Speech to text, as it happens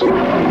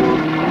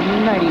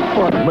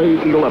On May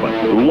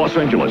 11th, Los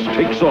Angeles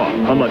takes off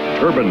on the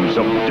turbines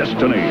of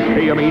destiny.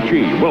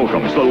 KMEG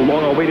welcomes the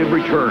long-awaited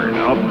return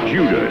of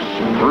Judas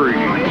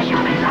Priest.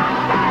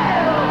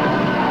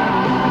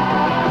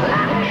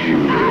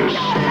 Judas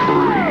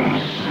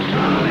Priest.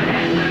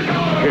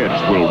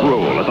 Heads will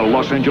roll at the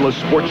Los Angeles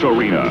Sports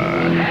Arena.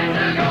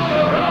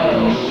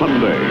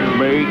 Sunday,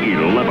 May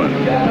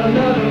 11th.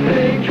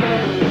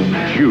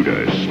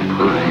 Judas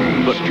Priest.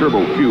 The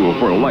Turbo Fuel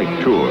for Life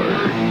Tour.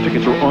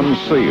 Tickets are on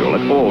sale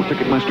at all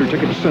Ticketmaster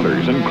ticket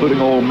centers,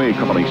 including all May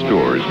Company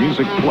stores,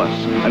 Music Plus,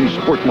 and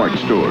Sportmart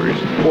stores.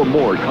 For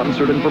more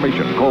concert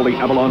information, call the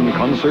Avalon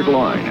Concert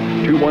Line,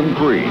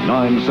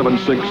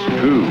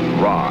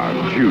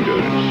 213-976-2-ROCK.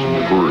 Judas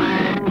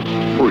Priest.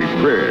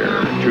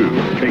 Prepare to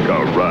take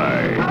a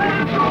ride.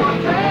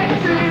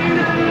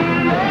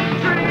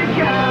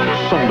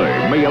 Sunday,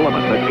 May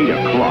 11th at 8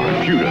 o'clock,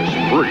 Judas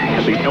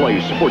Priest, the LA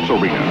Sports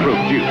Arena,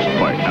 produced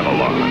by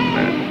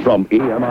Avalon. From EMI.